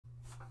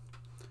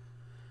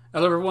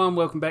Hello everyone,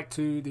 welcome back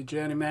to The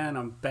Journeyman.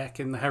 I'm back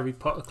in the Harry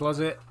Potter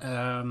closet.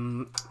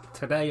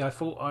 Today I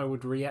thought I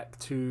would react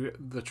to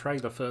the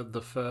trailer for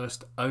The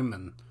First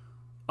Omen.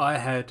 I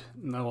had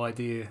no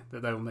idea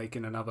that they were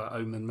making another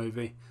Omen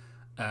movie.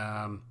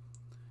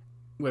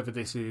 Whether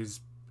this is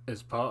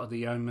as part of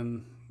the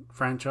Omen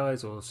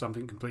franchise or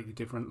something completely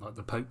different, like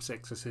the Pope's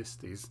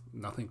Exorcist is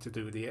nothing to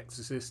do with The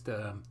Exorcist.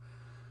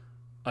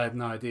 I had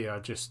no idea.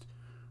 I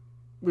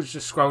was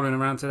just scrolling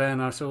around today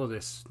and I saw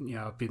this.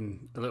 I've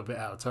been a little bit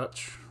out of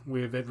touch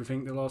with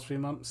everything the last few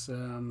months.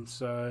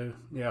 So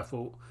I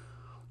thought,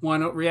 why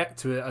not react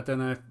to it? I don't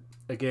know,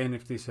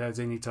 if this has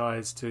any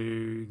ties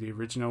to the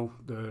original,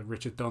 the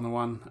Richard Donner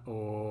one,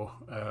 or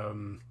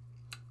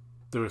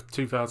the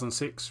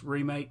 2006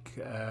 remake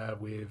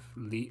with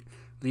Liev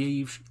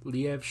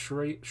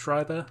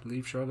Schreiber,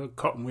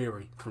 Cotton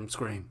Weary from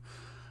Scream,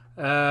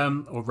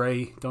 or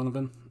Ray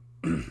Donovan.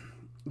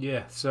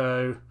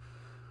 So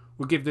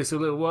we'll give this a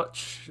little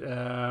watch,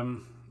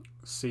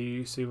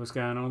 see what's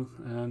going on,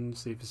 and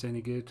see if it's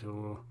any good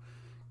or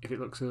if it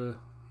looks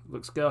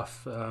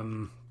guff.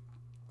 To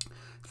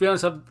be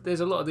honest, there's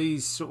a lot of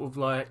these sort of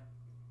like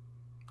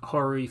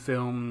horror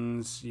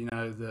films,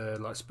 the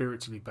like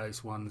spiritually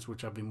based ones,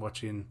 which I've been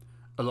watching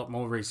a lot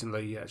more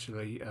recently.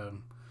 Actually,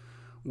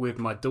 with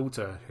my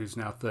daughter, who's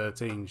now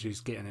 13, she's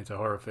getting into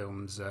horror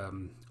films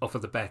off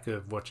of the back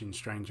of watching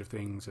Stranger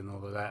Things and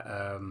all of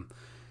that.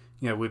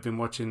 We've been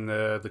watching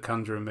the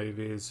Conjuring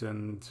movies,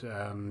 and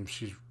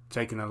she's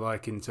taken a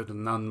liking to the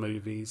Nun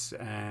movies.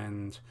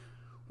 And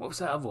what was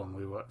that other one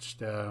we watched?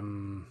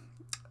 The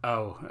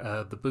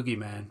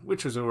Boogeyman,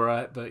 which was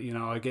alright, but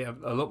I get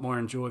a lot more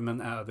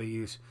enjoyment out of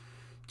these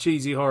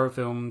cheesy horror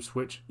films,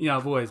 which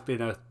I've always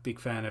been a big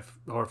fan of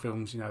horror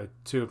films.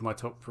 Two of my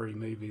top three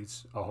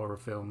movies are horror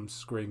films: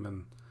 Scream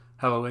and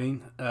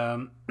Halloween.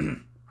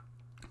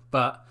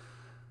 But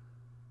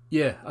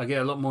yeah, I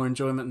get a lot more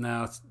enjoyment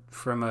now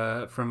from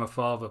a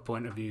father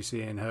point of view,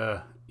 seeing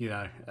her,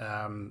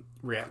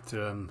 react to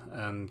them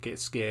and get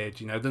scared.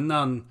 The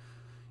Nun,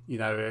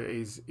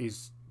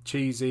 is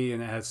cheesy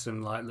and it has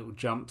some like little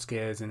jump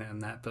scares in it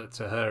and that, but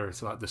to her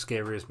it's like the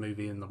scariest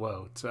movie in the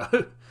world.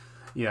 So,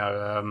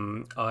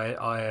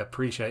 I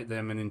appreciate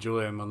them and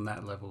enjoy them on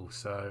that level.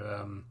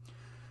 So,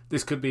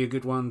 this could be a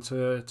good one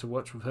to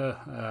watch with her.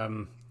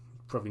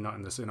 Probably not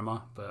in the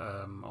cinema, but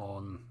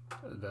on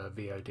the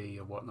VOD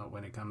or whatnot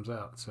when it comes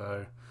out.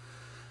 So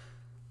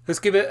let's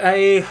give it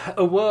a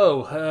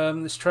whirl.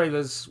 This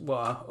trailer's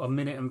a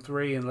minute and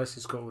 3, unless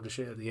it's got all the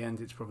shit at the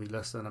end. It's probably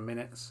less than a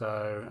minute.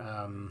 So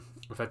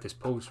I've had this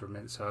pause for a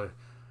minute. So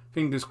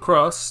fingers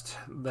crossed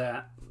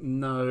that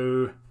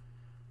no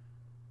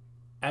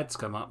ads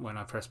come up when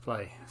I press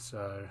play.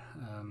 So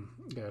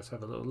let's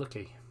have a little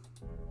looky.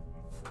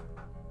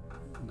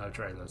 No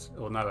trailers,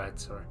 or no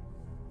ads, sorry.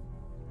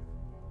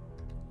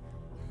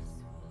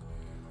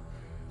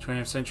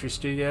 20th Century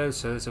Studios,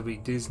 so this will be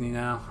Disney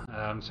now.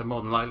 So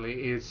more than likely it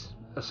is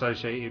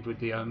associated with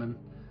The Omen,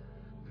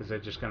 because they're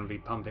just going to be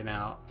pumping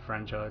out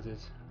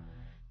franchises.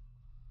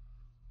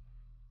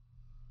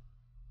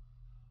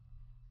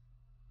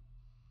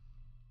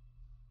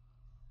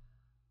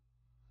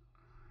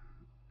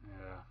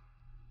 Yeah.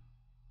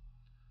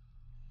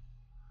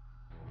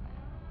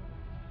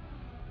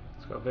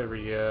 It's got a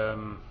very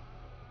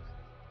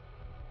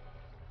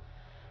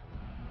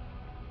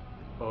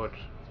odd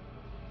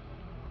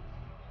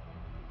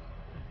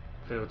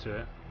feel to it.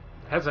 It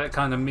has that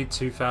kind of mid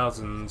to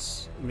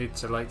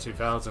late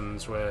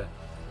 2000s where,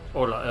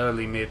 or like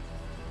early mid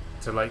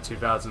to late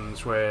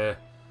 2000s, where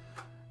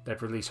they'd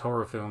release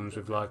horror films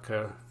with like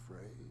a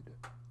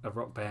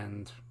rock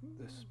band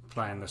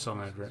playing the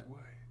song over it.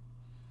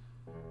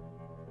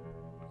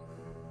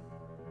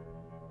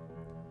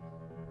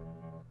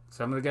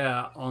 So I'm gonna go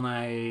out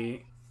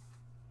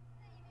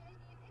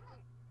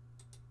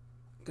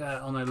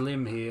on a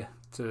limb here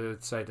to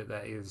say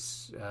that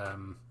is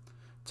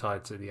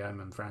tied to the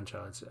Omen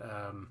franchise.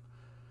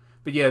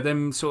 But yeah,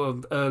 them sort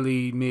of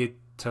early, mid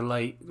to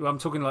late, I'm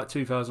talking like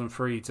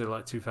 2003 to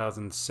like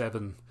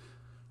 2007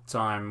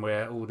 time,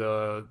 where all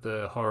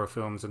the horror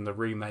films and the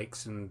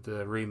remakes and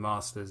the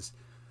remasters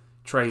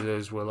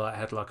trailers were like,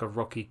 had like a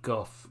rocky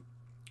goth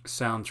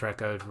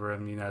soundtrack over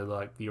them,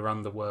 like your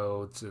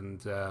Underworlds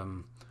and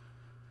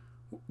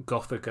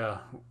Gothica,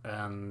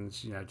 and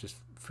just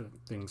for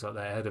things like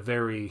that. It had a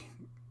very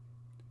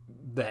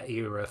that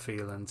era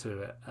feeling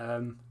to it.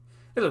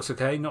 It looks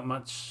okay, not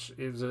much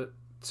is it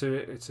to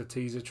it. It's a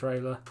teaser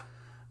trailer.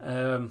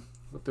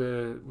 What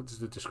does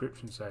the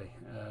description say?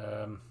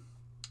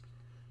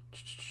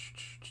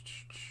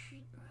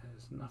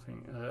 There's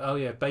nothing. Oh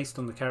yeah, based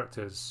on the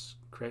characters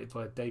created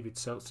by David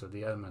Seltzer,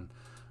 The Omen.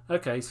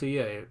 Okay, so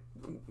yeah, it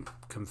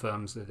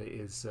confirms that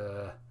it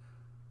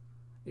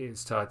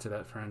is tied to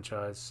that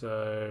franchise.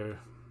 So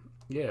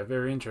yeah,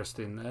 very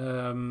interesting.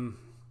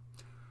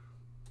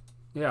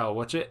 Yeah, I'll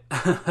watch it.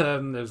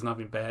 There's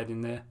nothing bad in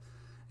there.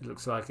 It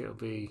looks like it'll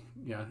be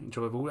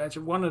enjoyable.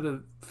 Actually, one of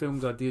the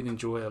films I did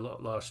enjoy a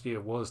lot last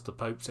year was The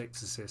Pope's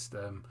Exorcist.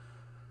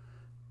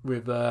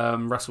 with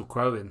Russell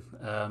Crowe in.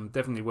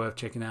 Definitely worth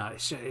checking out.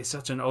 It's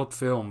such an odd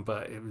film,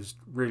 but it was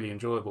really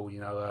enjoyable.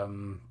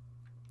 The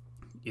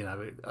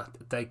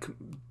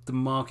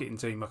marketing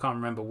team. I can't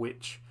remember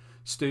which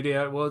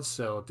studio it was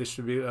or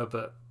distributor,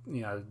 but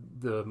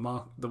the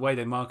way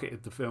they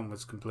marketed the film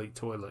was complete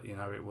toilet.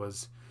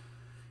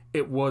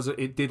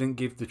 It didn't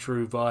give the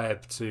true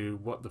vibe to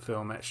what the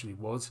film actually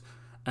was.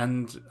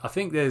 And I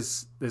think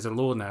there's a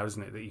law now,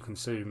 isn't it, that you can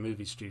sue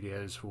movie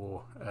studios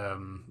for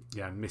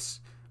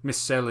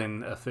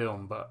misselling a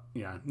film, but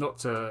not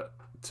to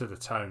the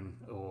tone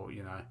or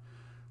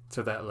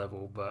to that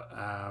level, but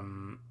I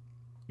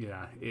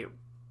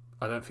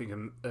don't think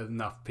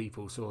enough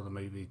people saw the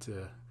movie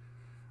to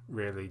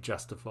really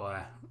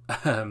justify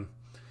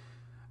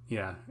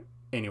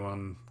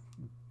anyone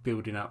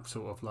building up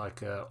sort of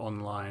like a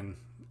online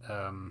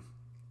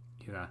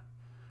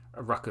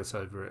a ruckus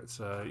over it.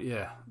 So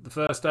yeah, The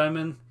First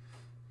Omen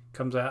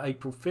comes out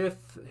April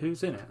 5th.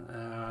 Who's in it?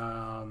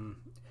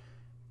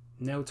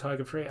 Nell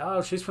Tiger Free.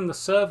 Oh, she's from The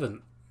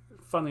Servant.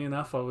 Funny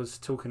enough, I was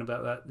talking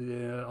about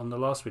that on the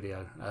last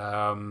video.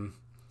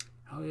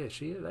 Oh yeah,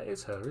 that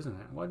is her, isn't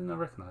it? Why didn't I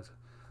recognise her?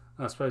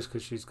 I suppose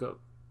because she's got...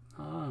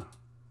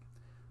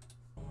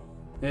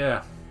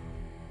 Yeah.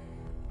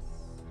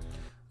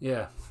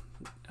 Yeah.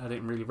 I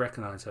didn't really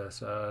recognise her,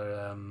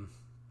 so...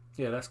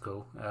 yeah, that's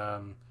cool.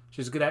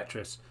 She's a good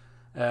actress.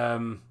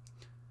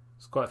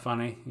 It's quite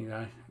funny,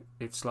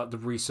 It's like the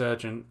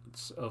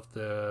resurgence of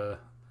the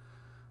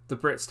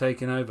Brits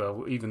taking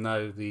over, even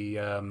though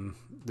the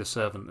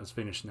Servant has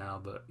finished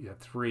now. But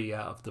 3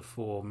 out of the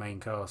 4 main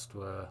cast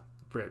were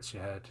Brits.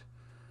 You had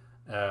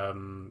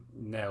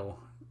Nell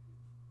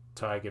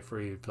Tiger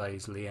Free, who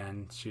plays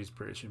Leanne. She's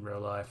British in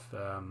real life.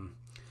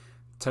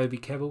 Toby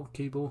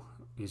Kebbell,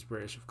 he's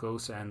British, of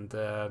course, and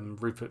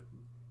Rupert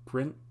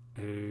Grint,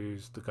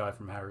 who's the guy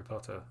from Harry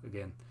Potter,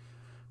 again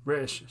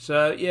British.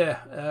 So yeah,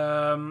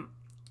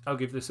 I'll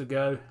give this a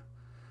go,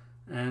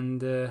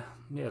 and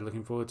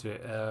looking forward to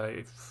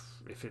it.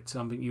 If it's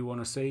something you want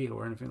to see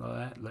or anything like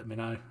that, let me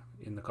know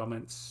in the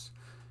comments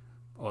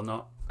or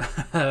not.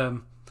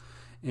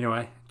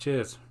 Anyway,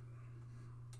 cheers.